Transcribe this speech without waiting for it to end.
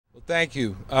Thank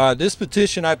you. This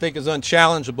petition, I think, is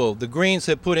unchallengeable. The Greens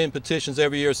have put in petitions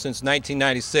every year since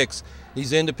 1996,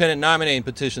 these independent nominating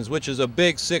petitions, which is a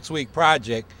big 6-week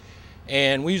project.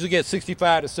 And we usually get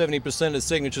 65 to 70% of the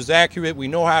signatures accurate. We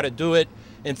know how to do it.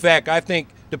 In fact, I think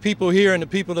the people here and the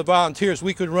people, the volunteers,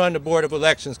 we could run the Board of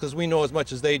Elections because we know as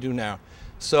much as they do now.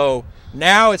 So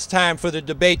now it's time for the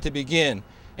debate to begin.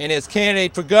 And as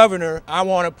candidate for governor, I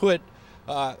want to put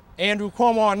Andrew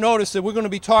Cuomo on notice that we're going to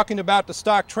be talking about the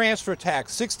stock transfer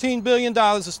tax. $16 billion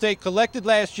the state collected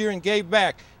last year and gave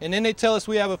back, and then they tell us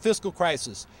we have a fiscal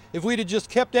crisis. If we'd have just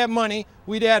kept that money,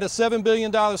 we'd had a $7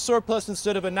 billion surplus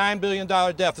instead of a $9 billion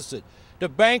deficit. The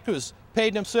bankers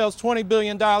paid themselves $20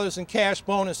 billion in cash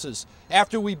bonuses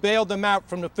after we bailed them out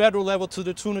from the federal level to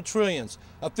the tune of trillions.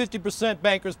 A 50%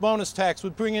 banker's bonus tax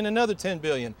would bring in another $10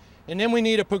 billion. And then we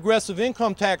need a progressive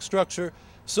income tax structure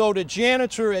so the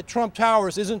janitor at Trump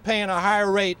Towers isn't paying a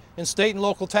higher rate in state and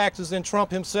local taxes than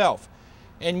Trump himself.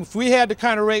 And if we had the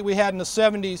kind of rate we had in the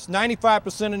 70s,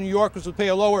 95% of New Yorkers would pay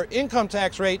a lower income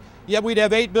tax rate, yet we'd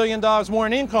have $8 billion more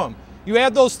in income. You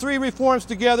add those three reforms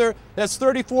together, that's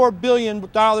 $34 billion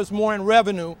more in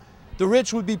revenue. The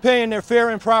rich would be paying their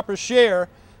fair and proper share,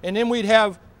 and then we'd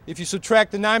have, if you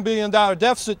subtract the $9 billion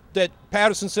deficit that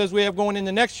Patterson says we have going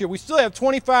into next year, we still have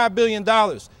 $25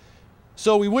 billion.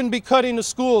 So we wouldn't be cutting the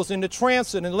schools and the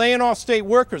transit and laying off state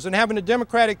workers and having a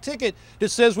Democratic ticket that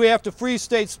says we have to freeze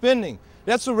state spending.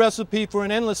 That's a recipe for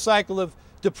an endless cycle of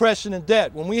depression and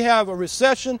debt. When we have a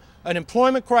recession, an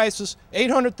employment crisis,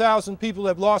 800,000 people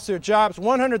have lost their jobs,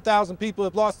 100,000 people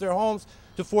have lost their homes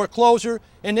to foreclosure,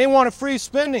 and they want to freeze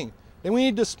spending. Then we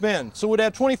need to spend. So with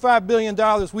that $25 billion,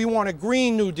 we want a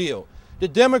Green New Deal. The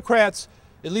Democrats,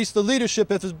 at least the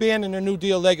leadership, have abandoned their New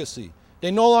Deal legacy. They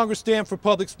no longer stand for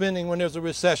public spending when there's a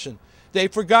recession.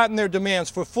 They've forgotten their demands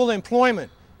for full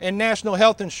employment and national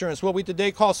health insurance, what we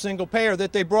today call single payer,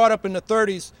 that they brought up in the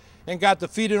 30s and got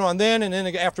defeated on then, and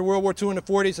then after World War II in the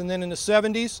 40s, and then in the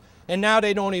 70s, and now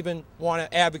they don't even want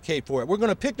to advocate for it. We're going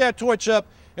to pick that torch up,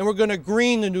 and we're going to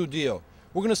green the New Deal.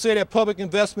 We're going to say that public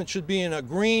investment should be in a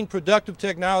green, productive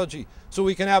technology so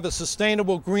we can have a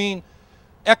sustainable green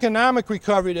economic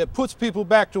recovery that puts people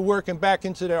back to work and back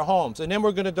into their homes. And then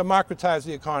we're going to democratize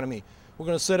the economy. We're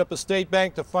going to set up a state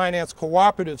bank to finance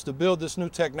cooperatives to build this new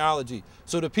technology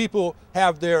so the people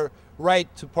have their right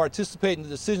to participate in the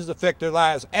decisions that affect their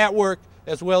lives at work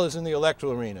as well as in the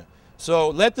electoral arena. So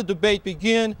let the debate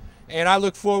begin, and I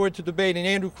look forward to debating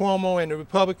Andrew Cuomo and the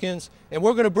Republicans, and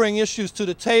we're going to bring issues to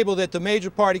the table that the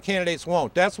major party candidates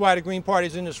won't. That's why the Green Party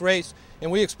is in this race,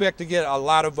 and we expect to get a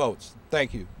lot of votes.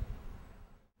 Thank you.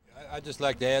 I'd just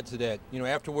like to add to that, you know,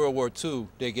 after World War II,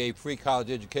 they gave free college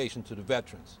education to the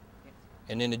veterans.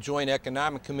 And then the Joint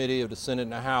Economic Committee of the Senate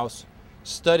and the House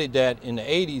studied that in the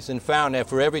 80s and found that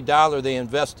for every dollar they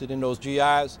invested in those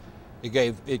GIs,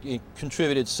 it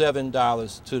contributed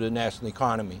 $7 to the national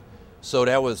economy. So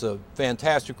that was a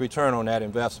fantastic return on that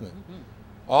investment.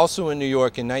 Also in New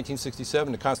York in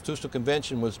 1967, the Constitutional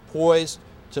Convention was poised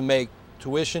to make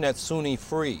tuition at SUNY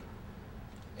free.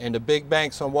 And the big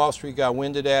banks on Wall Street got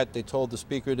wind of that. They told the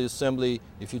Speaker of the Assembly,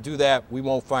 if you do that, we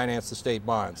won't finance the state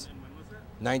bonds. And when was that?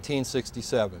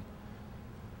 1967.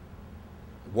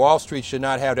 Wall Street should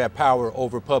not have that power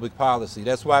over public policy.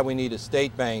 That's why we need a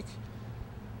state bank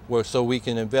so we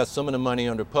can invest some of the money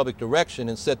under public direction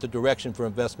and set the direction for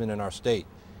investment in our state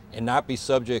and not be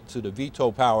subject to the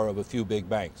veto power of a few big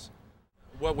banks.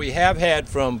 What we have had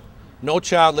from No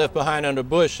Child Left Behind under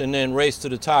Bush and then Race to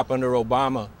the Top under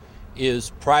Obama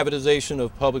is privatization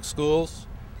of public schools,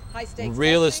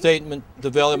 real estate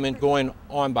development going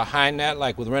on behind that,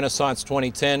 like with Renaissance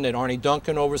 2010 that Arne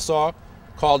Duncan oversaw,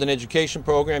 called an education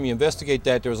program. You investigate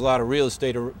that, there was a lot of real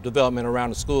estate development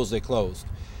around the schools they closed.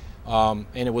 And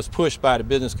it was pushed by the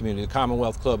business community, the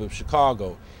Commonwealth Club of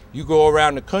Chicago. You go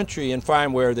around the country and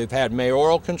find where they've had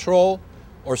mayoral control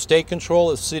or state control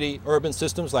of city urban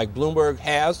systems like Bloomberg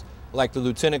has, like the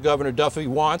Lieutenant Governor Duffy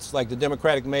wants, like the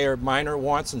Democratic Mayor Minor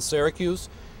wants in Syracuse.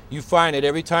 You find that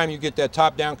every time you get that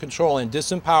top-down control and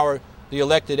disempower the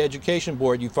elected education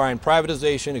board, you find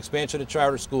privatization, expansion of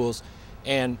charter schools,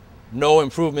 and no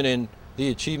improvement in the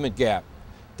achievement gap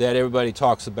that everybody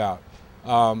talks about.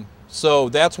 So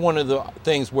that's one of the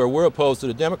things where we're opposed to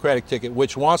the Democratic ticket,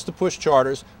 which wants to push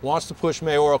charters, wants to push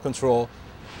mayoral control.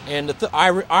 And the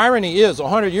irony is,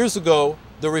 100 years ago,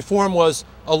 the reform was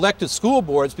elected school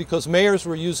boards because mayors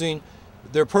were using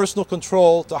their personal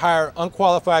control to hire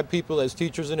unqualified people as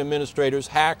teachers and administrators,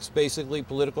 hacks, basically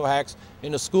political hacks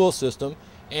in the school system,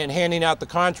 and handing out the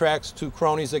contracts to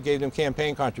cronies that gave them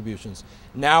campaign contributions.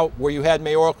 Now, where you had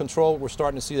mayoral control, we're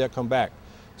starting to see that come back.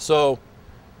 So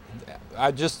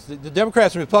the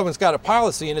Democrats and Republicans got a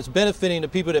policy, and it's benefiting the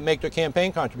people that make their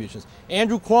campaign contributions.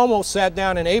 Andrew Cuomo sat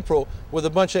down in April with a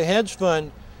bunch of hedge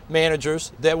fund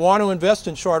managers that want to invest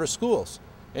in charter schools.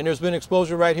 And there's been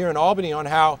exposure right here in Albany on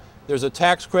how there's a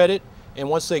tax credit, and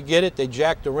once they get it, they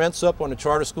jack the rents up on the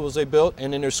charter schools they built,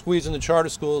 and then they're squeezing the charter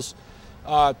schools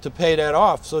to pay that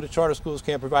off, so the charter schools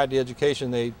can't provide the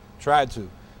education they tried to.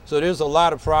 So there's a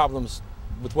lot of problems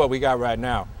with what we got right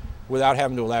now without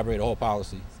having to elaborate a whole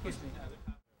policy.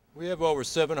 We have over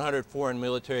 700 foreign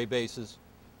military bases.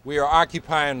 We are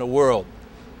occupying the world,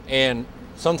 and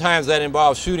sometimes that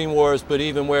involves shooting wars, but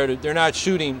even where they're not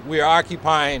shooting, we are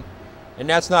occupying, and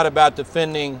that's not about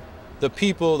defending the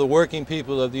people, the working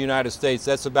people of the United States.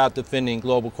 That's about defending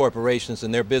global corporations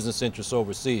and their business interests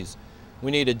overseas.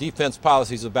 We need a defense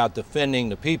policy about defending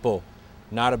the people,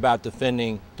 not about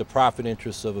defending the profit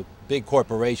interests of big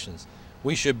corporations.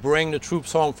 We should bring the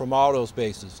troops home from all those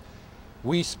bases.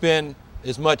 We spend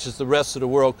as much as the rest of the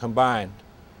world combined.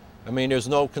 I mean, there's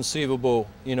no conceivable,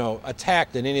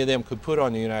 attack that any of them could put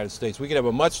on the United States. We could have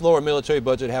a much lower military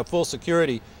budget, have full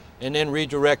security, and then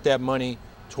redirect that money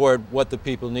toward what the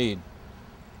people need.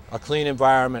 A clean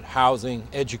environment, housing,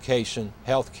 education,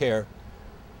 health care,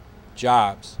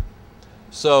 jobs.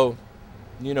 So,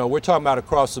 we're talking about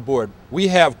across the board. We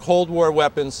have Cold War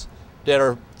weapons that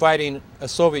are fighting a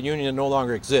Soviet Union that no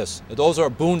longer exists. Those are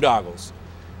boondoggles.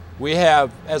 We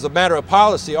have, as a matter of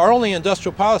policy, our only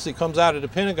industrial policy comes out of the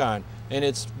Pentagon, and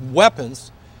it's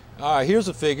weapons. Here's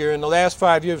a figure. In the last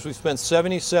 5 years, we've spent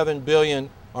 $77 billion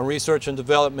on research and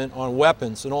development on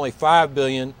weapons, and only $5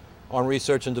 billion on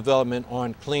research and development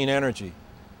on clean energy.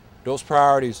 Those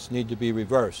priorities need to be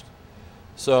reversed.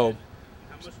 So,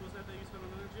 how much was that you spent on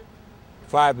energy?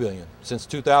 $5 billion since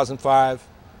 2005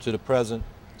 to the present.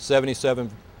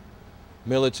 77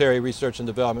 military research and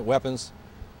development weapons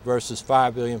versus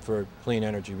 $5 billion for clean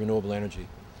energy, renewable energy.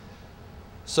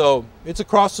 So it's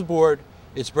across the board.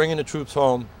 It's bringing the troops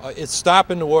home. It's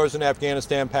stopping the wars in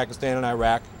Afghanistan, Pakistan, and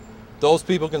Iraq. Those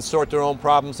people can sort their own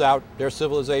problems out. Their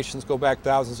civilizations go back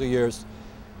thousands of years.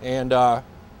 And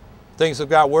things have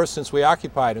got worse since we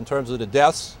occupied in terms of the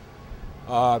deaths.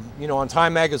 On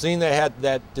Time magazine, they had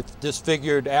that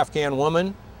disfigured Afghan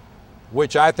woman,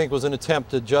 which I think was an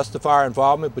attempt to justify our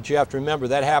involvement, but you have to remember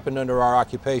that happened under our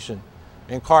occupation.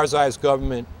 And Karzai's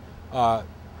government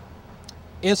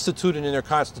instituted in their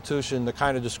constitution the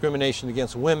kind of discrimination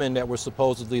against women that were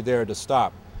supposedly there to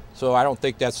stop. So I don't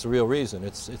think that's the real reason.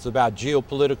 It's about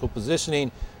geopolitical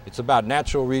positioning, it's about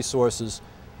natural resources,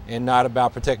 and not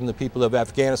about protecting the people of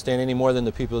Afghanistan any more than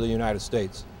the people of the United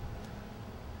States.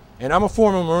 And I'm a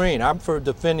former Marine. I'm for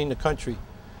defending the country,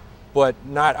 but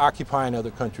not occupying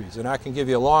other countries. And I can give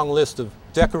you a long list of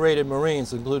decorated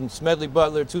Marines, including Smedley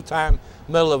Butler, two-time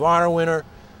Medal of Honor winner,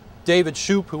 David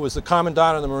Shoup, who was the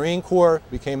Commandant of the Marine Corps,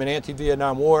 became an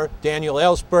anti-Vietnam War, Daniel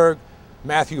Ellsberg,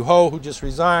 Matthew Ho, who just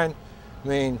resigned. I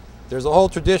mean, there's a whole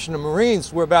tradition of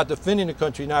Marines. We're about defending the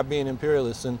country, not being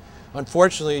imperialists. And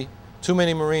unfortunately, too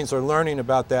many Marines are learning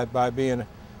about that by being,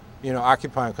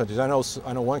 occupying countries. I know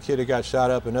one kid that got shot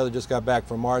up, another just got back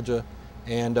from Marja,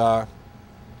 and I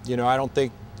don't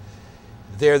think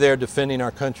they're there defending our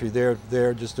country.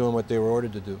 They're just doing what they were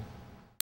ordered to do.